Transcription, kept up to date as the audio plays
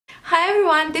Hi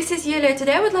everyone, this is Yuliya.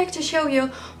 Today I would like to show you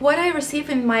what I received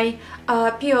in my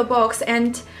PO box,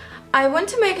 and I want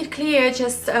to make it clear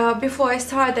just before I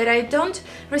start that I don't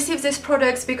receive these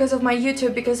products because of my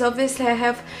YouTube, because obviously I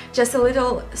have just a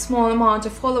little small amount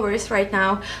of followers right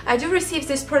now. I do receive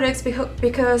these products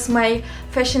because my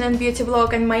fashion and beauty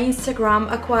blog and my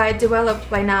Instagram are quite developed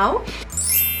by now.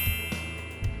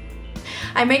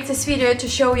 I make this video to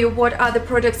show you what are the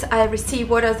products I receive,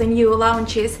 what are the new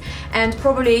launches, and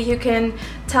probably you can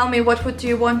tell me what would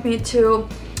you want me to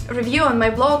review on my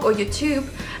blog or YouTube.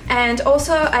 And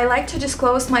also I like to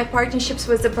disclose my partnerships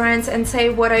with the brands and say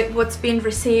what's been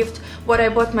received, what I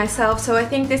bought myself. So I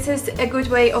think this is a good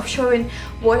way of showing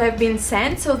what I've been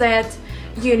sent, so that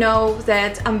you know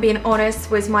that I'm being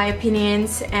honest with my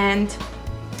opinions and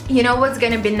you know what's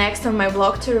gonna be next on my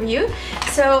blog to review.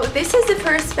 So this is the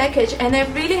first package, and I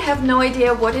really have no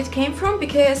idea what it came from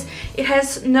because it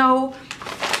has no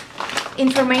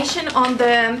information on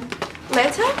the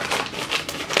letter.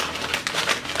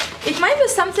 It might be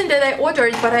something that I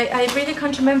ordered, but I really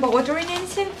can't remember ordering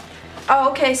anything. Oh,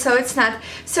 okay, so it's not.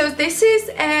 So this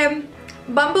is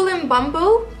Bumble and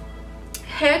Bumble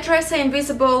Hairdresser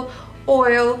Invisible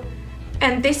Oil,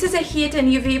 and this is a heat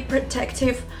and UV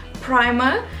protective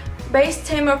primer, base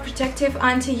tamer protective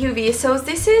anti-UV. So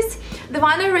this is the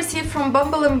one I received from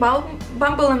Bumble and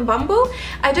Bumble.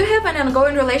 I do have an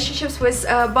ongoing relationships with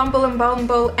Bumble and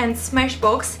Bumble and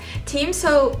Smashbox team.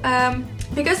 So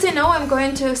because they know I'm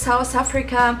going to South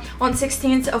Africa on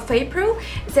 16th of April,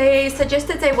 they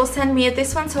suggested they will send me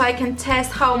this one so I can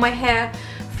test how my hair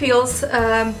feels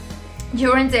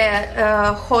during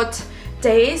the hot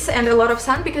days and a lot of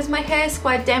sun, because my hair is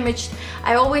quite damaged.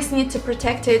 I always need to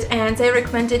protect it, and they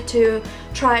recommended to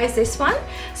try this one.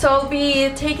 So I'll be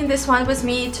taking this one with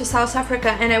me to South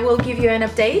Africa, and I will give you an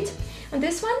update on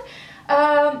this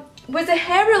one. With the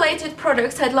hair related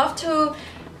products, I'd love to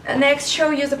next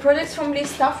show you the products from Lee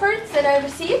Stafford that I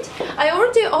received. I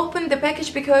already opened the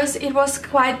package because it was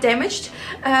quite damaged,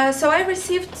 so I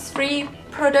received 3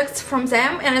 products from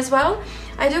them, and as well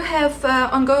I do have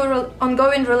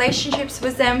ongoing relationships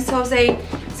with them, so they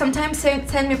sometimes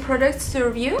send me products to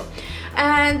review.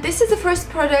 And this is the first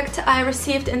product I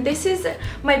received, and this is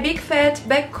my big fat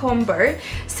back comber.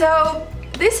 So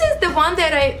this is the one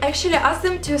that I actually asked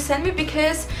them to send me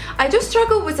because I do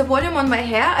struggle with the volume on my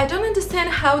hair. I don't understand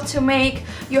how to make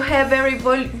your hair very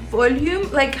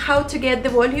volume, like how to get the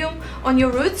volume on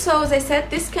your roots. So they said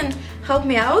this can help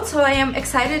me out, so I am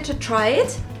excited to try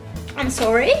it. I'm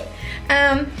sorry.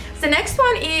 The next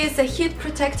one is a heat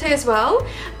protector as well.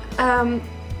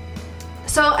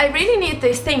 So I really need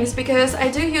these things because I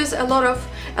do use a lot of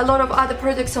other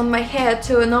products on my hair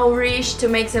to nourish, to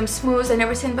make them smooth and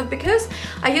everything, but because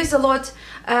I use a lot,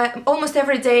 almost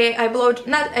every day I blow,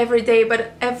 not every day,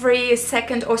 but every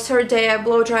second or third day I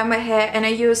blow dry my hair, and I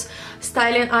use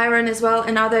styling iron as well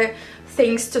and other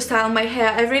things to style my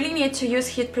hair. I really need to use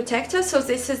heat protector, so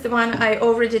this is the one I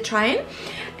already tried.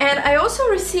 And I also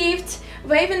received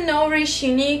Wave and Nourish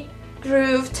Unique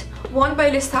Grooved Wand by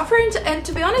Lee Stafford, and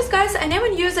to be honest guys, I never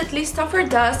use that Lee Stafford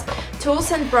does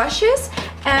tools and brushes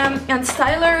and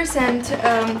stylers and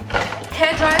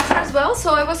hair dryers as well,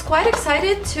 so I was quite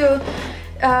excited to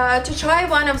try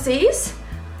one of these.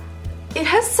 It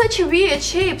has such a weird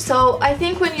shape, so I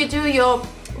think when you do your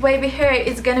wavy hair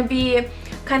it's gonna be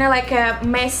kind of like a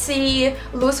messy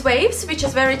loose waves, which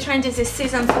is very trendy this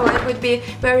season, so I would be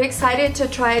very excited to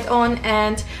try it on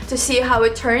and to see how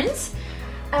it turns.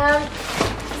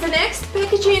 The next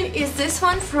packaging is this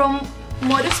one from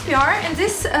Modus PR, and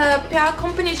this PR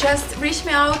company just reached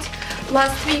me out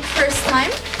last week first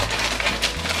time.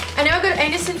 I never got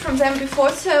anything from them before,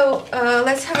 so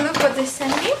let's have a look what they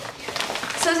sent me.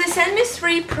 So they sent me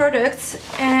 3 products,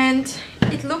 and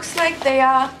it looks like they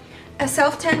are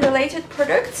self-tan related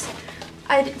products.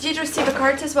 I did receive a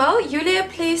card as well. Yuliya,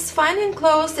 please find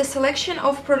enclosed a selection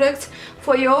of products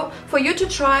for you to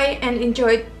try and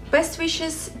enjoy. Best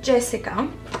wishes, Jessica.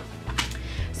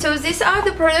 So these are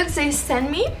the products they sent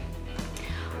me.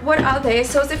 What are they?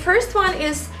 So the first one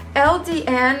is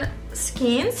LDN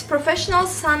Skins Professional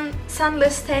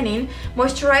Sunless Tanning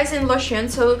Moisturizing Lotion.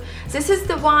 So this is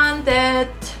the one that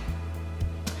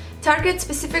target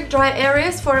specific dry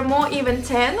areas for a more even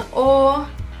tan or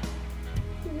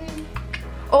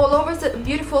all over the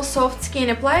beautiful soft skin.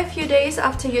 Apply a few days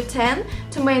after you tan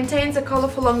to maintain the color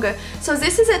for longer. So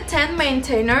this is a tan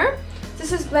maintainer.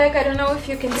 This is black, I don't know if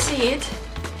you can see it.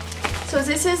 So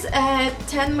this is a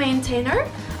tan maintainer.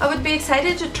 I would be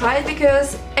excited to try it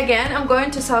because again I'm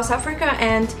going to South Africa,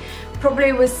 and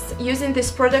probably with using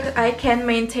this product I can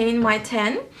maintain my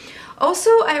tan. Also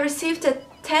I received a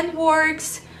Tan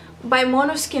Works by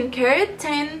Mono Skincare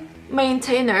Tan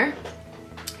Maintainer.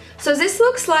 So this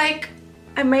looks like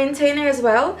a maintainer as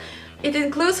well. It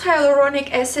includes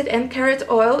hyaluronic acid and carrot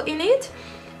oil in it.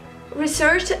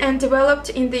 Researched and developed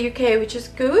in the UK, which is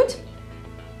good.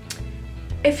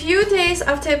 A few days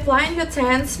after applying your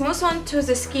tan, smooth onto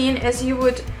the skin as you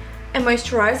would a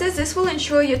moisturizer. This will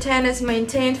ensure your tan is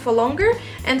maintained for longer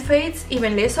and fades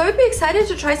evenly. So I'd be excited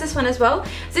to try this one as well.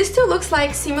 These two looks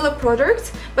like similar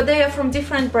products, but they are from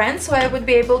different brands, so I would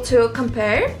be able to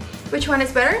compare which one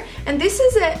is better. And this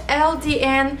is a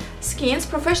LDN Skins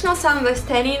Professional Sunless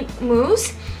Tanning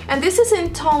Mousse, and this is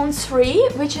in tone 3,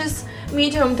 which is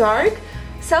medium dark.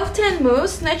 Self-tan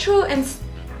mousse, natural and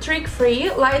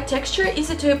streak-free, light texture,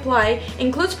 easy to apply,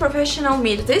 includes professional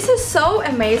mitt. This is so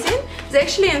amazing. They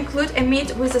actually include a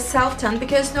mitt with a self-tan,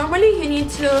 because normally you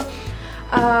need to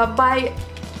buy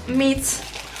mitts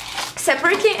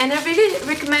separately, and I really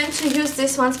recommend to use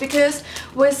these ones, because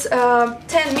with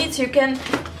 10 mitts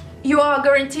you are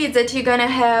guaranteed that you're gonna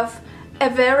have a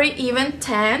very even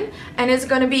tan, and it's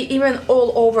gonna be even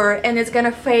all over, and it's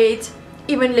gonna fade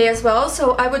evenly as well.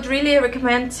 So I would really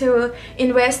recommend to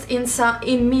invest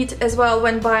in mitt as well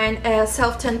when buying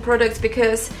self-tan products,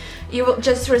 because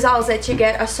just results that you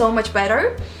get are so much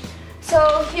better.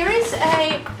 So here is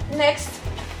a next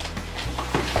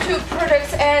two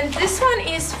products, and this one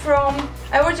is from,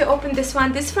 I already opened this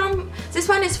one. This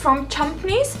one is from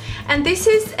Champneys, and this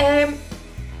is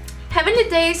Heavenly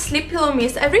Day Sleep Pillow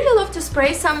Mist. I really love to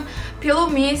spray some pillow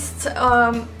mist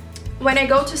when I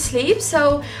go to sleep,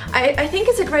 so I think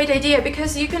it's a great idea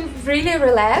because you can really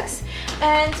relax.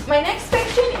 And my next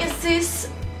packaging is this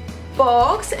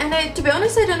box, and to be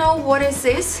honest, I don't know what is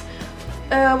this,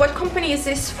 what company is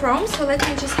this from, so let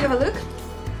me just have a look.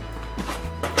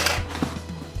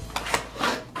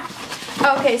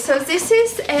 Okay, so this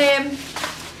is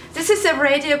a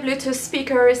radio Bluetooth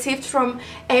speaker received from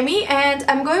Amy, and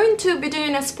I'm going to be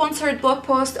doing a sponsored blog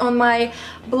post on my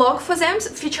blog for them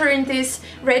featuring this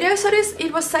radio. So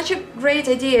it was such a great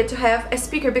idea to have a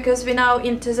speaker, because we're now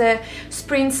into the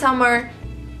spring and summer,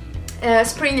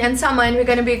 and we're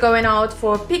going to be going out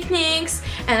for picnics,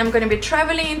 and I'm going to be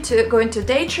traveling, going to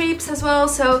day trips as well.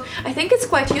 So I think it's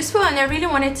quite useful, and I really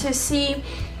wanted to see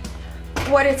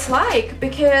what it's like,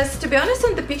 because to be honest,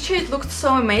 on the picture it looked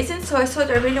so amazing, so I thought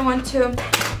I really want to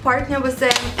partner with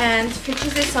them and feature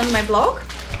this on my blog.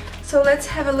 So let's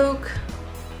have a look.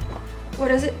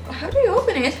 What is it? How do you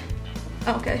open it?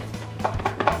 Okay.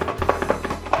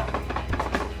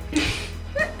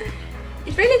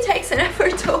 It really takes an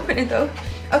effort to open it though.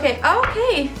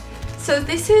 Okay, so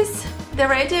this is the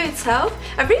radio itself.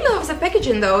 I really love the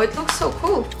packaging though, it looks so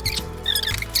cool.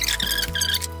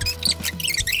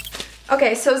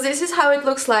 Okay, so this is how it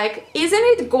looks like. Isn't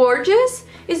it gorgeous?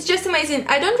 It's just amazing.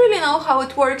 I don't really know how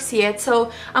it works yet,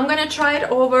 so I'm gonna try it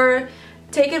over,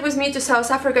 take it with me to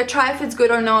South Africa, try if it's good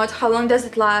or not, how long does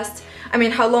it last, I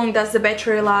mean how long does the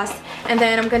battery last, and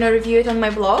then I'm gonna review it on my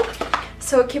blog.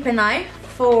 So keep an eye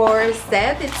for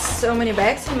that. It's so many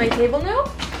bags on my table now.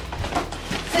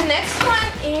 The next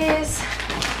one is,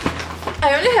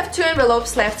 I only have 2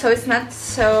 envelopes left, so it's not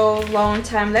so long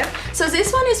time left. So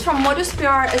this one is from Modus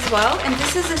PR as well, and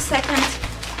this is the second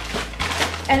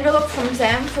envelope from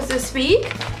them for this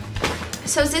week.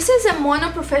 So this is a Mono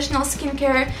Professional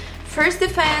Skincare First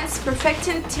Defense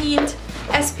Perfecting Tint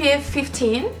SPF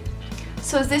 15.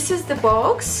 So this is the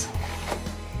box.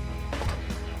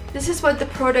 This is what the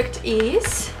product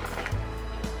is.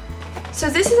 So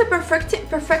this is a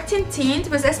perfecting tint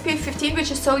with SPF 15,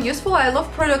 which is so useful. I love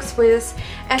products with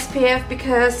SPF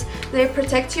because they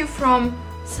protect you from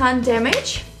sun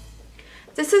damage.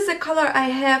 This is the color I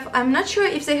have. I'm not sure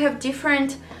if they have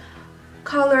different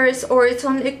colors or it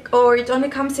only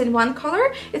comes in one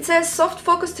color. It says Soft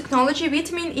Focus Technology,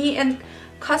 Vitamin E and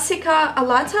Cassica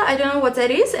alata. I don't know what that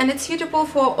is, and it's suitable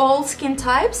for all skin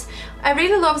types. I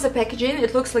really love the packaging.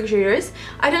 It looks luxurious.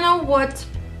 I don't know what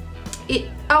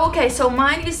oh, okay, so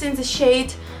mine is in the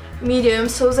shade medium,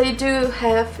 so they do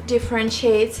have different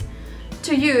shades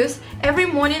to use. Every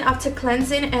morning after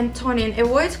cleansing and toning,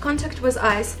 avoid contact with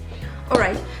eyes.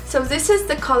 Alright, so this is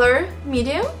the color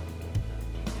medium,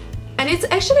 and it's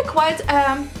actually quite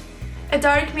a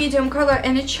dark medium color,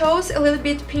 and it shows a little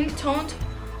bit pink toned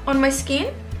on my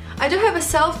skin. I do have a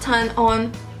self-tan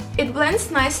on. It blends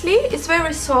nicely, it's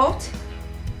very soft.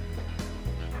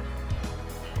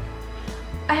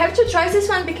 I have to try this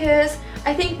one because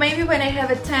I think maybe when I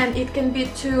have a tan it can be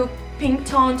too pink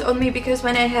toned on me, because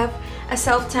when I have a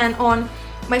self-tan on,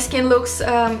 my skin looks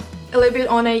a little bit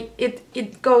on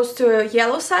it goes to a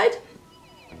yellow side,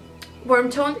 warm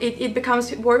toned, it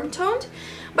becomes warm toned.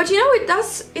 but you know,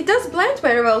 it does blend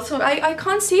very well, so I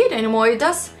can't see it anymore. It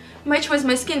does match with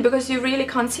my skin because you really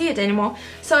can't see it anymore.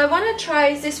 So I want to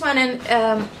try this one and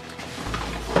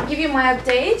give you my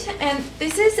update. And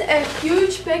this is a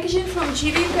huge packaging from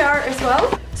GVPR as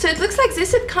well. So it looks like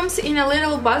this. It comes in a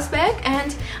little buzz bag,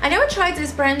 and I never tried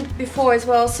this brand before as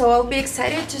well, so I'll be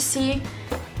excited to see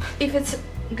if it's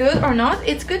good or not.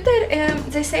 It's good that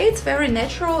they say it's very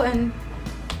natural and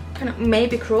kind of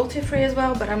maybe cruelty free as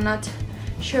well, but I'm not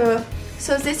sure.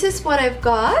 So this is what I've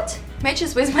got,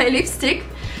 matches with my lipstick.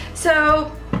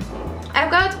 So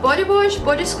I've got body wash,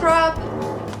 body scrub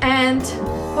and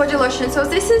body lotion. So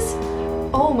this is,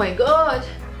 oh my god,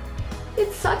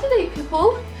 it's Saturday,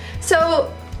 people.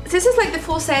 So this is like the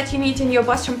full set you need in your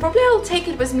bathroom. Probably I'll take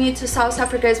it with me to South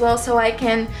Africa as well, so I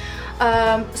can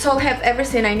so I'll have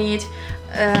everything I need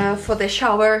for the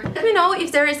shower. Let me know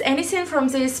if there is anything from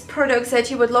these products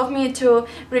that you would love me to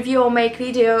review or make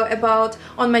video about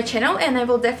on my channel, and I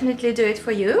will definitely do it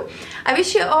for you. I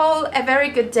wish you all a very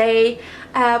good day.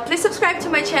 Please subscribe to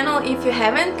my channel if you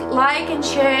haven't, like and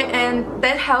share, and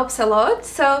that helps a lot.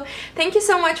 So thank you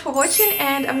so much for watching,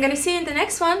 and I'm gonna see you in the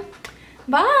next one.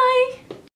 Bye!